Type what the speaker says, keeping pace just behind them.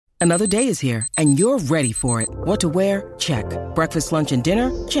Another day is here, and you're ready for it. What to wear? Check. Breakfast, lunch, and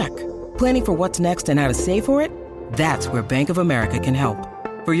dinner? Check. Planning for what's next and how to save for it? That's where Bank of America can help.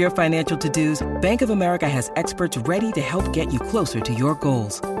 For your financial to-dos, Bank of America has experts ready to help get you closer to your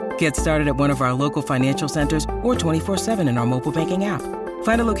goals. Get started at one of our local financial centers or 24/7 in our mobile banking app.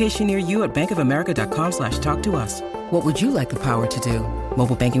 Find a location near you at bankofamerica.com/talktous. What would you like the power to do?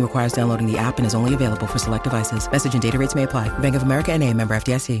 Mobile banking requires downloading the app and is only available for select devices. Message and data rates may apply. Bank of America N.A., member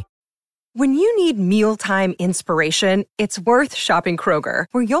FDIC. When you need mealtime inspiration, it's worth shopping Kroger,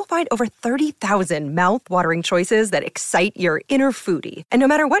 where you'll find over 30,000 mouth-watering choices that excite your inner foodie. And no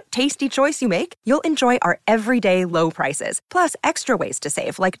matter what tasty choice you make, you'll enjoy our everyday low prices, plus extra ways to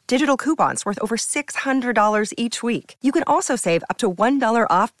save, like digital coupons worth over $600 each week. You can also save up to $1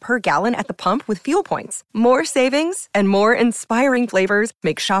 off per gallon at the pump with fuel points. More savings and more inspiring flavors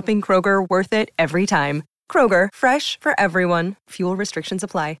make shopping Kroger worth it every time. Kroger, fresh for everyone. Fuel restrictions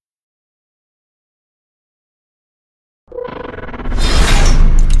apply.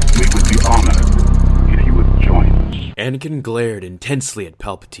 We would be honored if you would join us. Anakin glared intensely at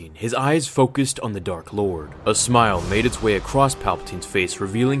Palpatine, his eyes focused on the Dark Lord. A smile made its way across Palpatine's face,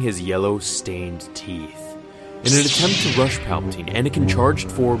 revealing his yellow, stained teeth. In an attempt to rush Palpatine, Anakin charged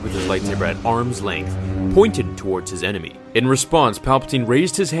forward with his lightsaber at arm's length, pointed towards his enemy. In response, Palpatine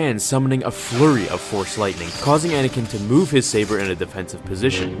raised his hand, summoning a flurry of Force lightning, causing Anakin to move his saber in a defensive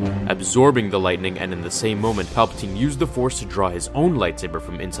position, absorbing the lightning, and in the same moment, Palpatine used the Force to draw his own lightsaber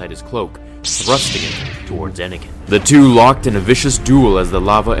from inside his cloak, thrusting it towards Anakin. The two locked in a vicious duel as the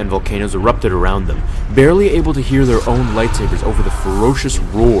lava and volcanoes erupted around them, barely able to hear their own lightsabers over the ferocious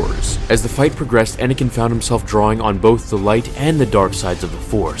roars. As the fight progressed, Anakin found himself drawing on both the light and the dark sides of the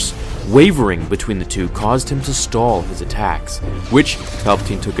Force. Wavering between the two caused him to stall his attacks, which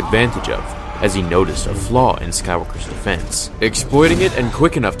Palpatine took advantage of, as he noticed a flaw in Skywalker's defense, exploiting it and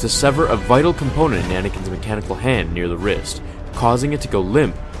quick enough to sever a vital component in Anakin's mechanical hand near the wrist, causing it to go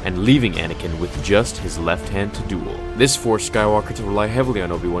limp and leaving Anakin with just his left hand to duel. This forced Skywalker to rely heavily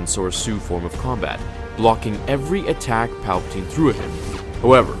on Obi-Wan's Sorcerer form of combat, blocking every attack Palpatine threw at him.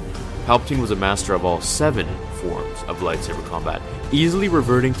 However, Palpatine was a master of all 7 forms of lightsaber combat, easily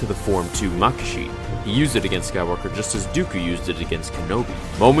reverting to the form 2 Makashi. He used it against Skywalker just as Dooku used it against Kenobi.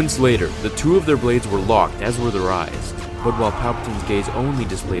 Moments later, the two of their blades were locked, as were their eyes. But while Palpatine's gaze only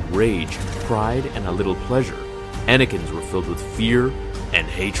displayed rage, pride, and a little pleasure, Anakin's were filled with fear and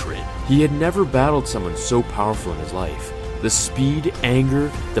hatred. He had never battled someone so powerful in his life. The speed,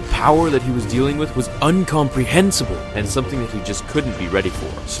 anger, the power that he was dealing with was incomprehensible, and something that he just couldn't be ready for.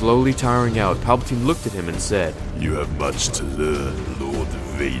 Slowly tiring out, Palpatine looked at him and said, "You have much to learn, Lord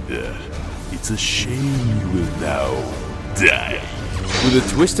Vader. It's a shame you will now die." With a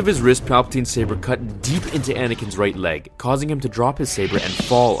twist of his wrist, Palpatine's saber cut deep into Anakin's right leg, causing him to drop his saber and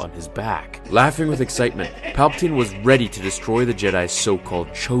fall on his back. Laughing with excitement, Palpatine was ready to destroy the Jedi's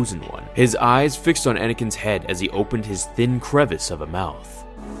so-called Chosen One, his eyes fixed on Anakin's head as he opened his thin crevice of a mouth.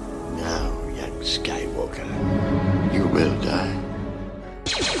 "Now, young Skywalker, you will die."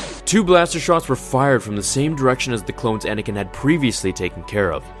 2 blaster shots were fired from the same direction as the clones Anakin had previously taken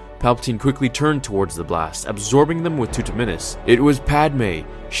care of. Palpatine quickly turned towards the blast, absorbing them with Tutaminis. It was Padme.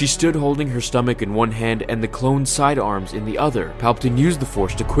 She stood holding her stomach in one hand and the clone's sidearms in the other. Palpatine used the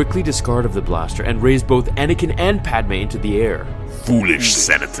Force to quickly discard of the blaster and raise both Anakin and Padme into the air. Foolish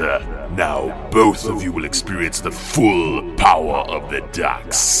Senator. Now both of you will experience the full power of the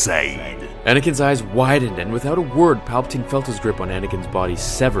dark side. Anakin's eyes widened, and without a word, Palpatine felt his grip on Anakin's body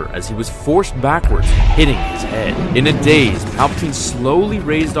sever as he was forced backwards, hitting his head. In a daze, Palpatine slowly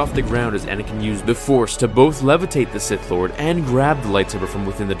raised off the ground as Anakin used the Force to both levitate the Sith Lord and grab the lightsaber from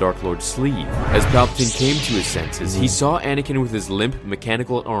within the Dark Lord's sleeve. As Palpatine came to his senses, he saw Anakin with his limp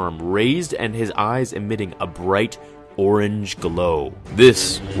mechanical arm raised and his eyes emitting a bright orange glow.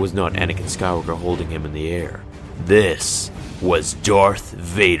 This was not Anakin Skywalker holding him in the air. This was Darth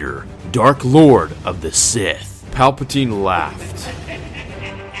Vader, Dark Lord of the Sith. Palpatine laughed.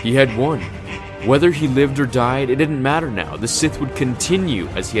 He had won. Whether he lived or died, it didn't matter now. The Sith would continue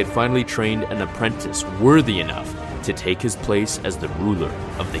as he had finally trained an apprentice worthy enough to take his place as the ruler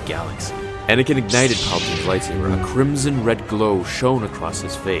of the galaxy. Anakin ignited Palpatine's lightsaber. A crimson-red glow shone across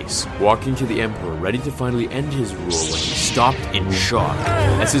his face, walking to the Emperor, ready to finally end his rule when he stopped in shock,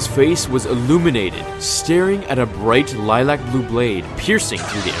 as his face was illuminated, staring at a bright lilac-blue blade piercing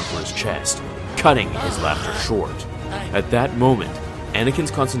through the Emperor's chest, cutting his laughter short. At that moment,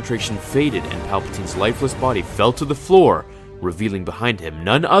 Anakin's concentration faded and Palpatine's lifeless body fell to the floor, revealing behind him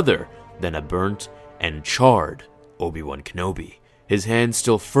none other than a burnt and charred Obi-Wan Kenobi. his hand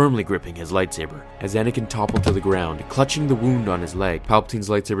still firmly gripping his lightsaber. As Anakin toppled to the ground, clutching the wound on his leg, Palpatine's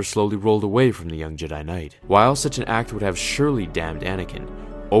lightsaber slowly rolled away from the young Jedi Knight. While such an act would have surely damned Anakin,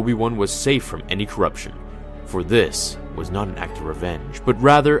 Obi-Wan was safe from any corruption. For this was not an act of revenge, but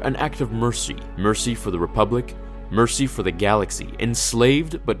rather an act of mercy. Mercy for the Republic, mercy for the galaxy,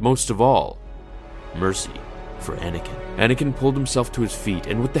 enslaved, but most of all, mercy for Anakin. Anakin pulled himself to his feet,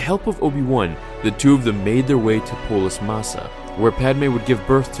 and with the help of Obi-Wan, the two of them made their way to Polis Massa, where Padme would give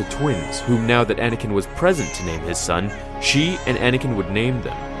birth to twins, whom now that Anakin was present to name his son, she and Anakin would name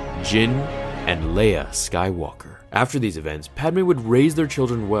them Jin and Leia Skywalker. After these events, Padme would raise their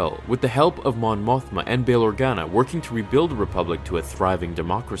children well, with the help of Mon Mothma and Bail Organa working to rebuild the Republic to a thriving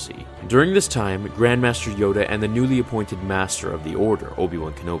democracy. During this time, Grandmaster Yoda and the newly appointed Master of the Order,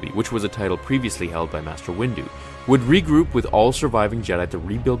 Obi-Wan Kenobi, which was a title previously held by Master Windu, would regroup with all surviving Jedi to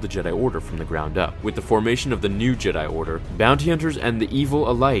rebuild the Jedi Order from the ground up. With the formation of the new Jedi Order, bounty hunters and the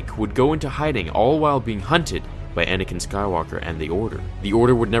evil alike would go into hiding, all while being hunted by Anakin Skywalker and the Order. The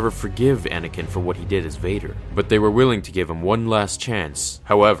Order would never forgive Anakin for what he did as Vader, but they were willing to give him one last chance,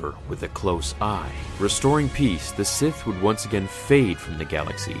 however, with a close eye. Restoring peace, the Sith would once again fade from the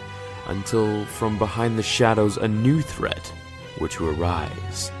galaxy, until from behind the shadows a new threat were to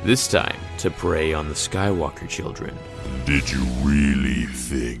arise, this time to prey on the Skywalker children. Did you really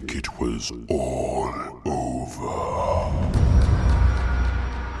think it was all over?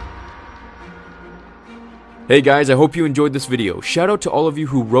 Hey guys, I hope you enjoyed this video. Shout out to all of you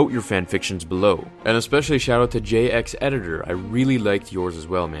who wrote your fanfictions below. And especially shout out to JX Editor. I really liked yours as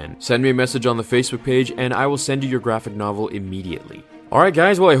well, man. Send me a message on the Facebook page and I will send you your graphic novel immediately. Alright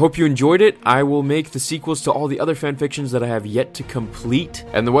guys, well I hope you enjoyed it. I will make the sequels to all the other fanfictions that I have yet to complete.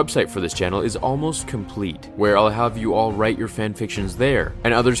 And the website for this channel is almost complete, where I'll have you all write your fanfictions there,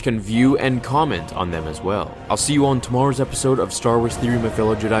 and others can view and comment on them as well. I'll see you on tomorrow's episode of Star Wars Theory, my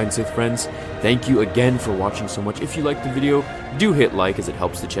fellow Jedi and Sith friends. Thank you again for watching so much. If you liked the video, do hit like as it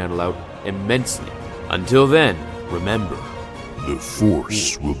helps the channel out immensely. Until then, remember, the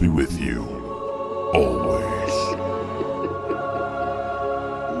Force will be with you always.